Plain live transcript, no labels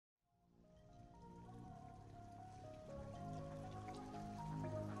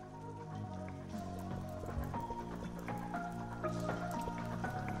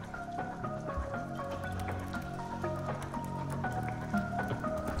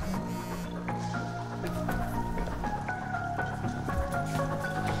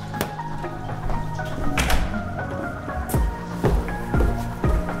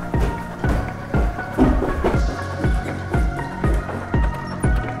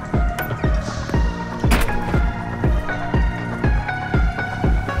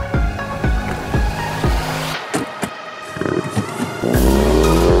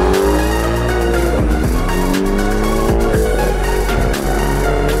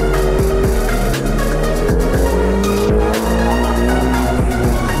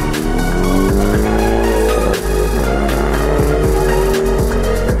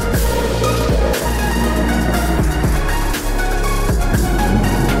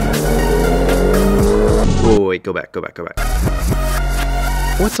wait, go back.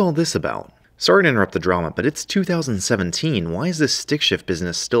 What's all this about? Sorry to interrupt the drama, but it's 2017. Why is this stick shift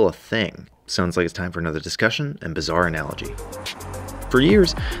business still a thing? Sounds like it's time for another discussion and bizarre analogy. For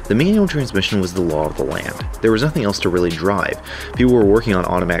years, the manual transmission was the law of the land. There was nothing else to really drive. People were working on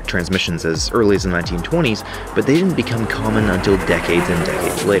automatic transmissions as early as the 1920s, but they didn't become common until decades and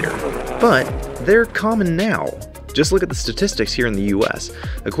decades later. But they're common now. Just look at the statistics here in the US.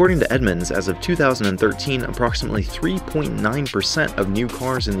 According to Edmunds, as of 2013, approximately 3.9% of new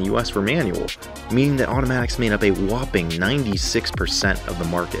cars in the US were manual, meaning that automatics made up a whopping 96% of the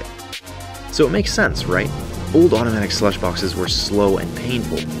market. So it makes sense, right? Old automatic slush boxes were slow and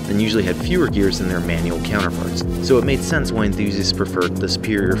painful, and usually had fewer gears than their manual counterparts, so it made sense why enthusiasts preferred the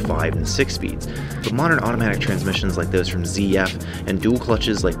superior 5 and 6 speeds. But modern automatic transmissions like those from ZF and dual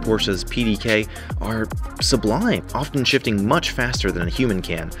clutches like Porsche's PDK are sublime, often shifting much faster than a human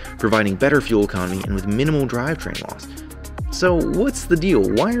can, providing better fuel economy and with minimal drivetrain loss. So what's the deal?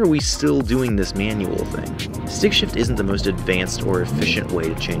 Why are we still doing this manual thing? Stick shift isn't the most advanced or efficient way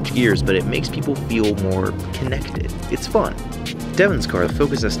to change gears, but it makes people feel more connected. It's fun. Devin's car, the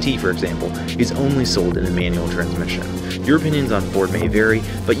Focus ST for example, is only sold in a manual transmission. Your opinions on Ford may vary,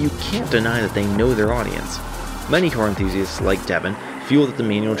 but you can't deny that they know their audience. Many car enthusiasts, like Devin, feel that the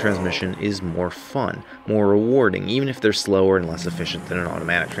manual transmission is more fun, more rewarding, even if they're slower and less efficient than an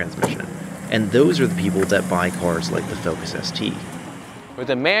automatic transmission. And those are the people that buy cars like the Focus ST. With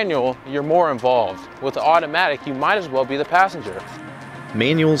the manual, you're more involved. With the automatic, you might as well be the passenger.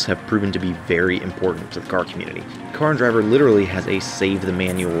 Manuals have proven to be very important to the car community. Car and Driver literally has a Save the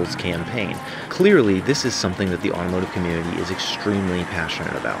Manuals campaign. Clearly, this is something that the automotive community is extremely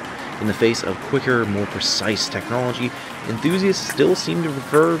passionate about. In the face of quicker, more precise technology, enthusiasts still seem to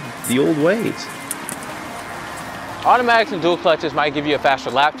prefer the old ways. Automatics and dual clutches might give you a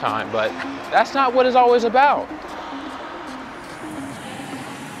faster lap time, but that's not what it's always about.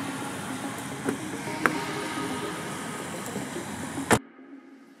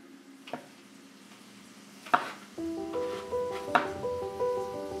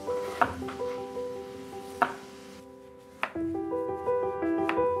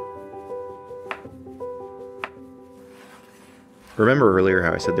 Remember earlier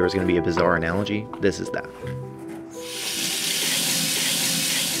how I said there was going to be a bizarre analogy? This is that.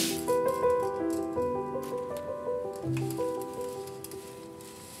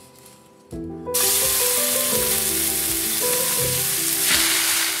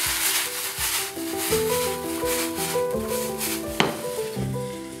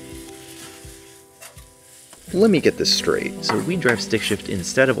 Let me get this straight. So we drive stick shift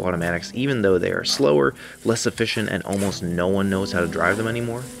instead of automatics even though they are slower, less efficient, and almost no one knows how to drive them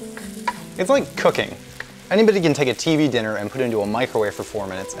anymore? It's like cooking. Anybody can take a TV dinner and put it into a microwave for 4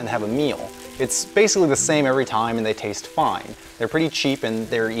 minutes and have a meal. It's basically the same every time and they taste fine. They're pretty cheap and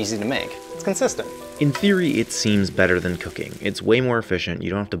they're easy to make. It's consistent. In theory, it seems better than cooking. It's way more efficient,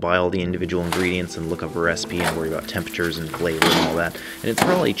 you don't have to buy all the individual ingredients and look up a recipe and worry about temperatures and flavor and all that, and it's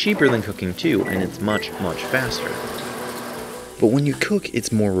probably cheaper than cooking too, and it's much faster. But when you cook,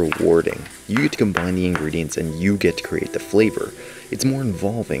 it's more rewarding. You get to combine the ingredients and you get to create the flavor. It's more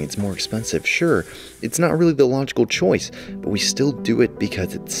involving, it's more expensive, sure. It's not really the logical choice, but we still do it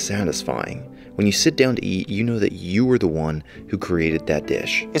because it's satisfying. When you sit down to eat, you know that you were the one who created that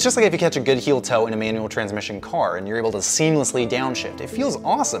dish. It's just like if you catch a good heel toe in a manual transmission car and you're able to seamlessly downshift. It feels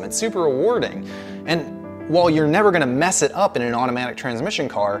awesome, it's super rewarding. And while you're never gonna mess it up in an automatic transmission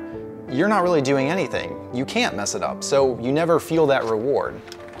car, you're not really doing anything. You can't mess it up, so you never feel that reward.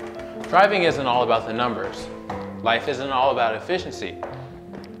 Driving isn't all about the numbers. Life isn't all about efficiency.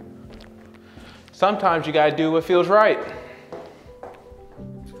 Sometimes you gotta do what feels right.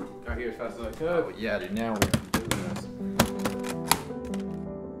 Got here as fast as I could. Oh, yeah, dude, now we're doing this.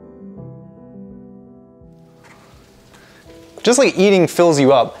 Just like eating fills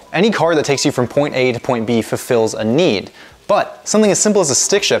you up, any car that takes you from point A to point B fulfills a need. But something as simple as a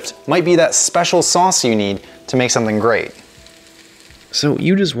stick shift might be that special sauce you need to make something great. So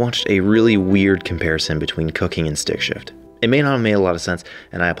you just watched a really weird comparison between cooking and stick shift. It may not have made a lot of sense,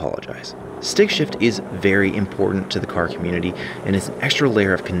 and I apologize. Stick shift is very important to the car community, and it's an extra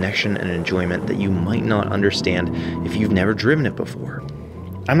layer of connection and enjoyment that you might not understand if you've never driven it before.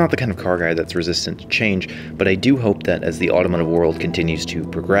 I'm not the kind of car guy that's resistant to change, but I do hope that as the automotive world continues to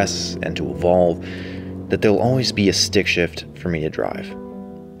progress and to evolve, that there'll always be a stick shift for me to drive.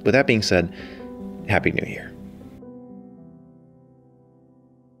 With that being said, Happy New Year.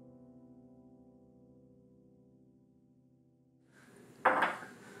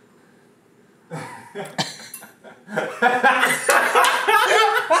 Ha ha!